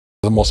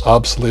most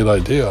obsolete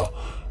idea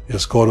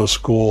is go to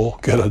school,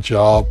 get a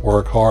job,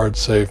 work hard,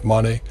 save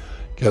money,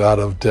 get out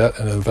of debt,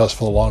 and invest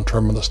for the long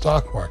term in the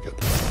stock market.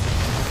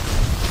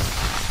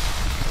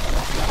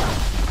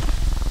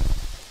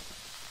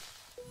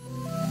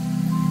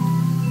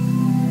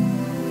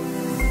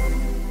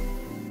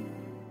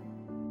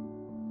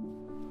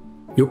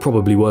 You're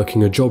probably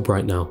working a job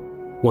right now,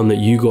 one that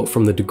you got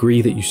from the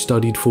degree that you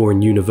studied for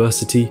in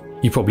university.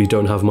 You probably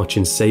don't have much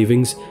in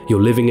savings,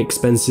 your living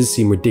expenses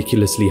seem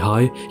ridiculously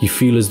high, you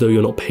feel as though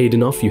you're not paid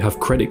enough, you have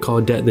credit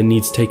card debt that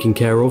needs taken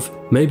care of.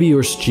 Maybe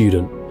you're a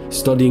student,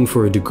 studying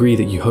for a degree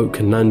that you hope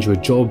can land you a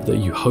job that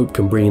you hope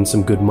can bring in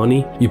some good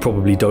money. You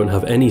probably don't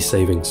have any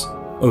savings,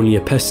 only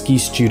a pesky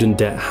student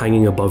debt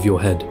hanging above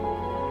your head.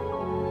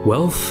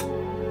 Wealth?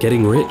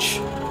 Getting rich?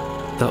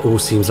 That all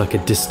seems like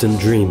a distant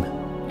dream.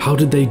 How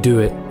did they do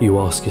it, you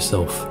ask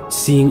yourself?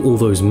 Seeing all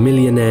those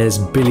millionaires,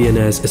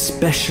 billionaires,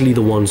 especially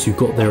the ones who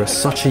got there at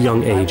such a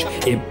young age,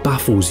 it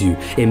baffles you,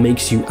 it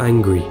makes you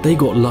angry. They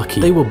got lucky,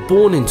 they were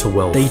born into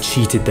wealth, they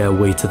cheated their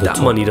way to the top.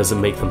 That money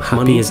doesn't make them happy.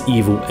 Money is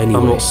evil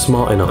anyway. I'm not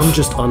smart enough, I'm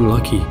just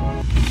unlucky.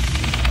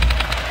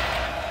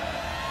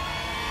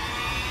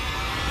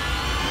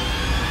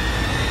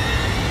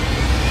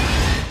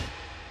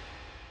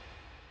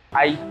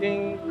 I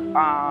think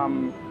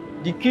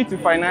the key to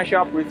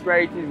financial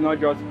prosperity is not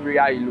just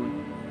prayer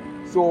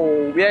alone.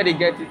 So where they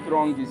get it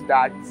wrong is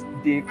that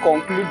they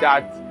conclude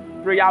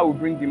that prayer will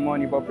bring the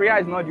money, but prayer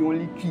is not the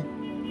only key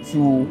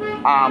to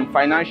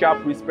financial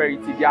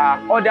prosperity. There are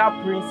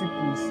other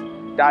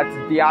principles that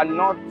they are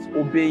not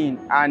obeying,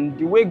 and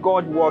the way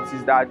God works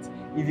is that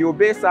if you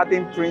obey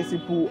certain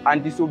principle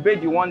and disobey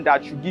the one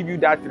that should give you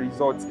that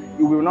result,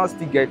 you will not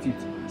still get it.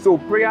 So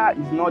prayer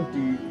is not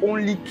the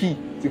only key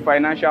to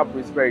financial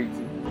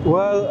prosperity.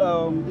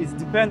 Well, it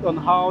depends on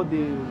how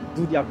they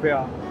do their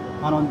prayer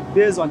and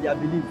based on their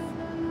belief.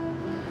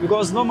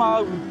 Because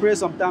normally we pray,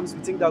 sometimes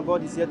we think that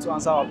God is here to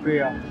answer our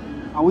prayer,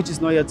 and which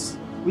is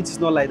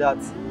not like that.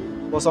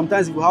 But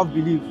sometimes if you have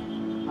belief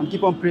and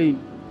keep on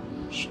praying,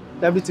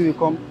 everything will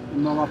come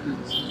in normal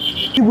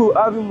place. People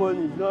having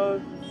money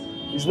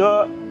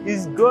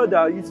it's God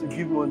that used to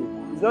give money.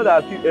 It's not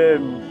that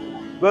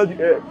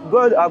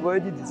God have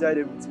already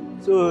decided everything.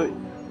 So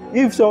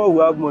if someone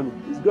will have money,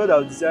 it's God that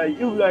will decide.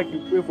 If like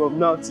you pray from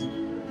now to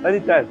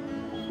anytime,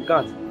 you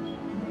can't.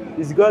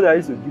 It's God that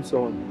used to give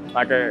someone.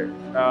 Like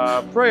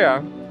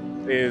prayer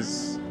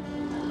is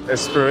a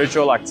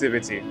spiritual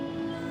activity.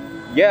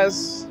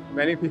 Yes,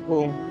 many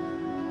people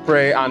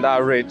pray and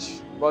are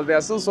rich, but there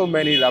are still so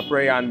many that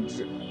pray and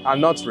are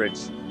not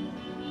rich.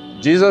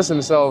 Jesus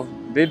himself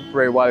did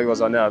pray while he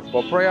was on earth,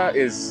 but prayer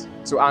is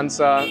to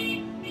answer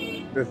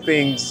the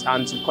things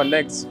and to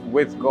connect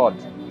with God.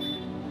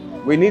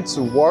 We need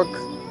to work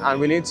and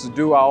we need to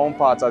do our own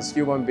part as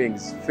human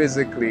beings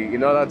physically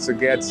in order to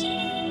get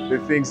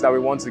the things that we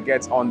want to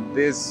get on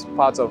this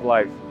part of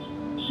life.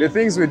 The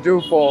things we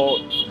do for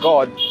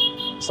God,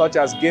 such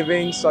as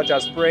giving, such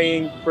as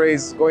praying,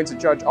 praise, going to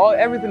church,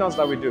 everything else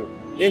that we do,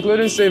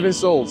 including saving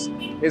souls,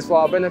 is for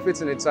our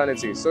benefits in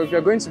eternity. So if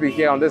you're going to be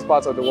here on this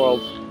part of the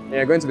world and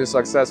you're going to be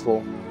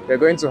successful, you're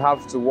going to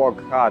have to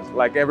work hard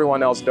like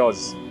everyone else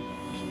does.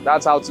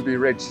 That's how to be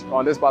rich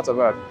on this part of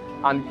earth.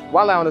 And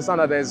while I understand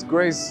that there's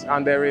grace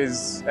and there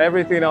is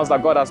everything else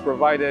that God has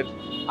provided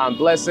and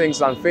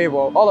blessings and favor,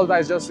 all of that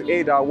is just to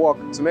aid our work,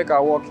 to make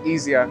our work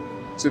easier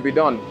to be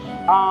done.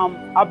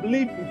 I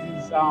believe it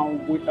is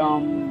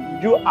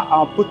you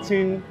are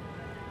putting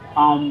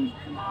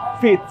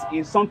faith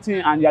in something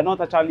and you are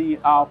not actually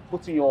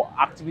putting your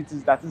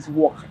activities, that is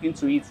work,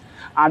 into it.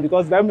 And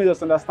because that makes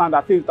us understand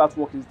that faith without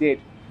work is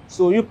dead.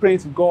 So you praying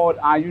to God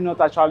and you're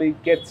not actually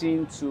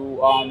getting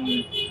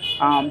to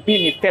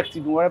being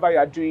effective in whatever you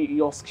are doing,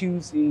 your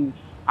skills in.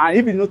 And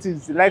if you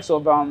notice, the likes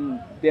of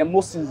the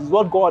emotions is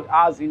what God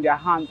has in their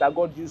hands that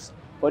God used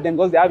for them,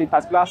 because they have a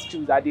particular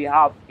skills that they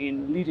have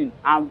in leading.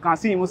 And you can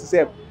see Moses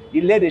himself,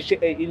 he led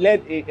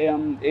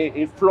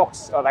a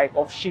flocks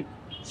of sheep.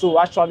 So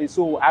actually,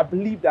 I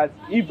believe that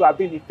if we are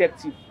being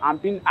effective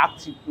and being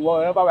active in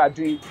whatever we are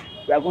doing,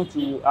 we are going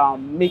to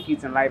make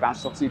it in life and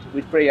succeed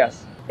with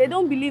prayers. They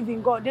don't believe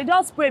in God. They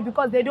just pray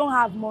because they don't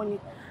have money.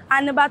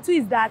 And number two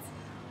is that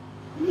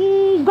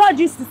God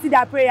used to see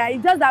their prayer.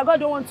 It's just that God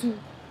don't want to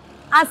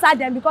answer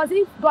them, because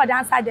if God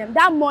answered them,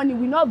 that money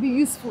will not be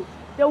useful.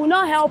 They will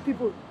not help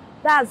people.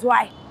 That's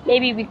why.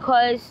 Maybe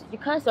because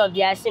of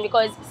their sin,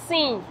 because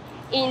sin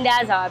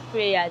hinders our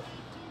prayers.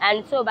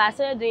 And so by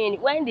started doing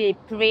it, when they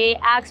pray,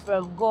 ask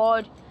from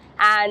God,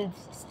 and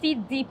still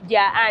dip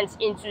their hands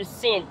into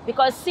sin,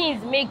 because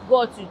sins make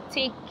God to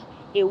take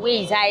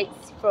away his eyes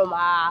from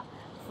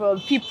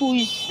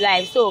people's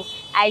lives. So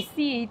I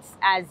see it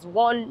as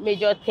one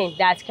major thing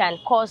that can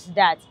cause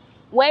that.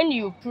 When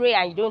you pray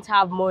and you don't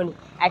have money,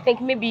 I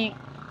think maybe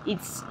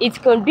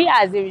it can be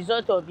as a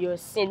result of your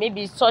sin.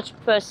 Maybe such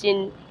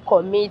person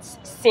commits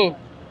sin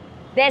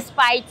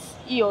despite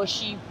he or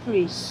she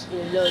prays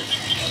a lot.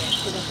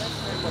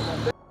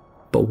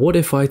 But what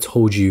if I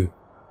told you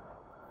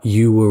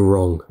you were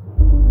wrong?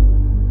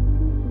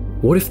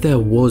 What if there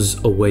was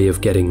a way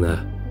of getting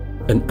there?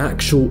 An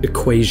actual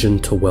equation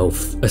to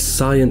wealth, a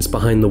science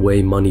behind the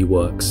way money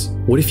works.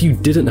 What if you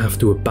didn't have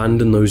to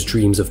abandon those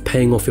dreams of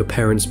paying off your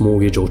parents'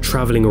 mortgage or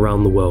traveling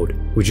around the world?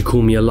 Would you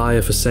call me a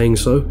liar for saying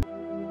so?